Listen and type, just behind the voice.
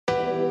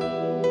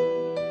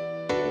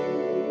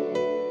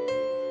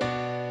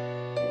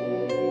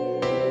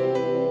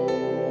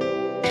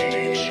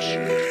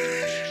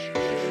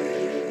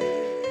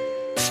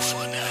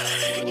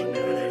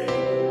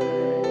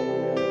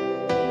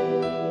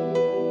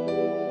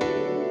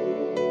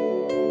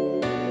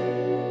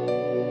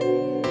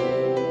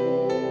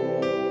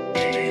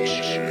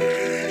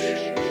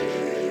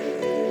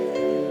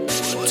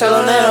Tell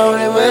them that I'm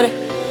really with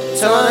it.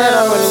 Tell them that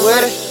I'm really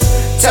with it.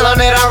 Tell them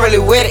that I'm really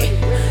with it.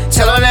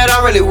 Tell them that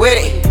I'm really with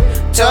it.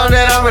 Tell them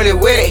that I'm really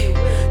with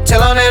it.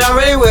 Tell them that I'm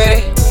really with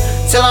it.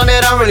 Tell them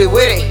that I'm really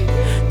with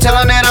it. Tell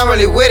them that I'm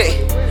really with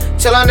it.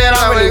 Tell them that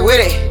I'm really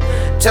with it.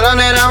 Tell them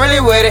that I'm really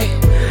with it.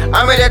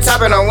 I'm at the top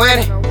and I'm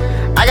winning.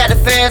 I got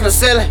the fans, no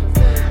ceiling.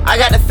 I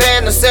got the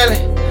fans, no ceiling.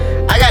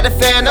 I got the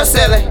fans, no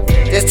ceiling.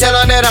 Just tell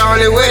them that I'm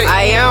really with it.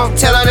 I am.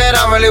 Tell them that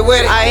I'm really with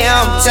it. I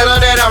am. Tell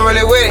them that I'm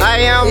really with it.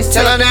 I am.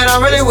 Tell them that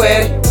I'm really with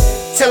it.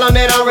 Tell them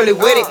that I'm really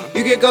with it.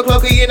 You can go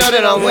closer, you know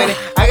that I'm winning.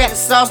 I got the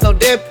sauce, no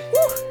dip.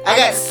 I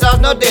got the sauce,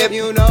 no dip.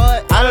 You know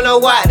it. I don't know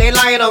why they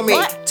lying on me.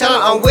 Tell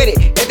them I'm with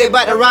it. If they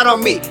bout to ride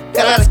on me,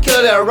 cause I just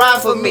killed that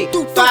ride for me.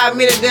 5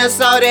 minutes, then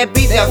saw that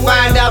beat. They'll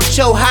find out,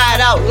 show hide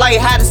out, like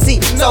how to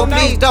see. So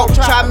please don't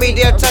try me.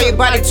 They'll turn your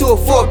body to a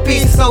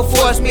 4-piece. So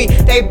force me.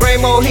 They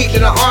bring more heat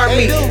than the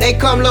army. They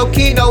come low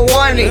key, no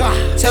warning.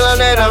 Tell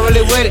them that I'm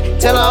really with it.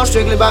 Tell them I'm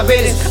strictly about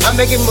business. I'm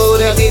making moves,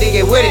 they'll need to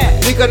get with it.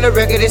 Leak on the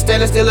record, it's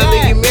stainless steel,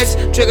 leave you miss.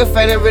 Trigger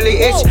fading really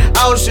itch.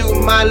 I was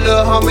shooting my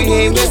little homie,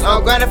 he ain't miss.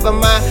 I'm grinding for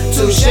mine,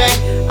 touche.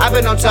 I've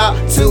been on top,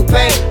 to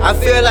pay. I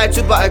feel like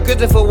Tupac, a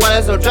Christopher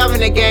one, so driving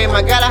the game.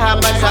 I gotta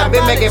have my time.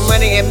 Been making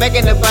money and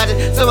making the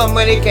budget, so my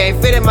money can't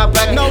fit in my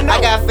pocket. I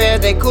got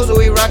fans, they cool, so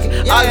we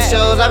rockin'. All the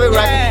shows I be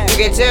rockin'. You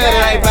can tell that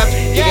I ain't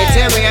poppin'. You can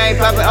tell me I ain't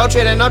poppin'. I'm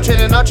trending, no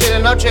trending, no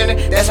trending, no trending.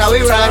 That's how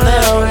we rock.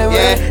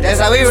 Yeah, that's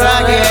how we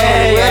rock.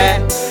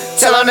 Yeah.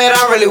 Tell them that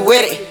I'm really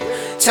with it.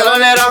 Tell them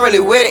that I'm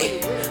really with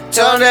it.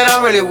 Tell them that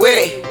I'm really with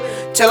it.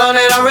 Tell them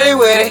that I'm really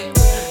with it.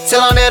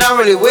 Tell them that I'm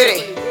really with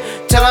it.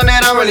 Tell them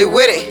that I'm really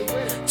with it.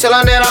 Tell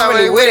them that I'm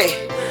really with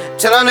it.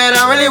 Tell them that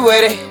I'm really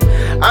with it.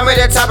 I'm at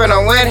the top and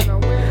I'm winning.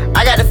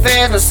 I got the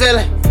fans, no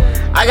ceiling.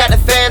 I got the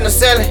fans, no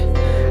ceiling.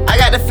 I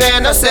got the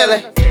fans, no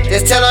ceiling.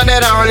 Just tell them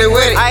that I'm really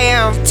with it. I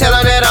am. Tell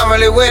them that I'm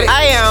really with it.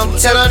 I am.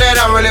 Tell them that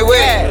I'm really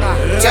with it.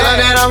 Tell them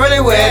that I'm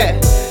really with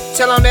it.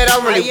 Tell them that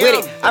I'm really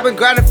with it. I've been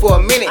grinding for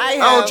a minute. I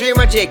don't dream,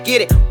 I just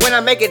get it. When I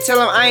make it, tell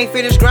them I ain't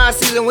finished grind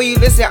season. When you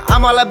listen,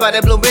 I'm all about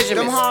that Blue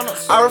Benjamins.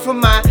 I work for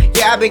mine,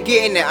 yeah, I been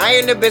getting it. I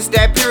ain't the best,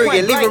 that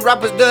period. Leaving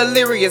rappers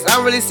delirious.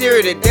 I'm really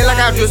serious. They like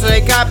I drew, so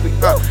they copy.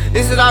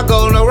 This is our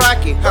goal, no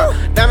rocket.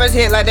 Diamonds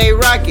hit like they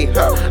rocket.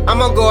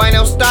 I'ma go, ain't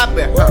no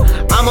stopping.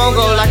 I'ma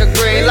go like a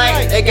green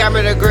light. They got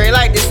me the green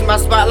light. This is my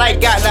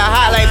spotlight. Got the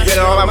highlight. Been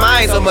on my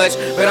mind so much.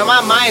 Been on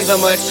my mind so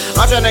much.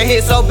 I'm tryna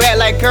hit so bad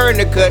like Curry in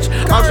the Kutch.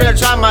 I'm tryna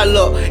try my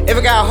luck. If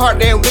it got heart,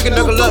 then we can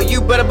look a look. You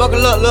better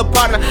buckle up, little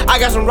partner. I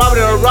got some Robert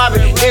or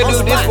Robbie. They'll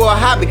do this for a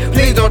hobby.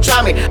 Please don't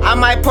try me. I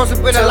might post up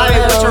in the lobby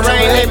with your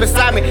rain lay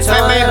beside me. Bang,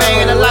 bang,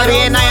 bang in the lobby,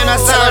 and I am not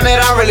telling that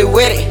I'm really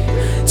with it.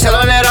 Tell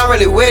them that I'm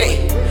really with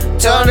it.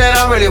 Tell them that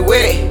I'm really with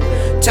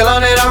it. Tell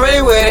them that I'm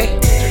really with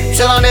it.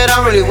 Tell them that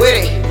I'm really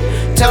with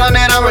it. Tell them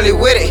that I'm really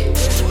with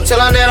it. Tell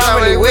them that I'm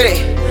really with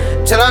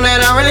it. Tell them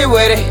that I'm really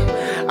with it.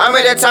 I'm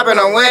at the top and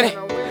I'm winning.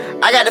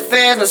 I got the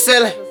fans, no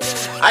ceiling.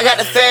 I got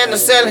the fans, no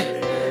ceiling.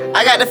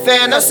 I got the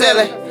fans, no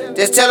ceiling.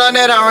 Just tell them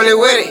that I'm really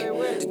with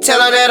it. Tell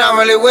them that I'm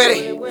really with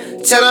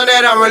it. Tell them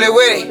that I'm really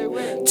with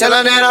it. Tell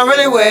them that I'm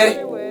really with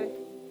it.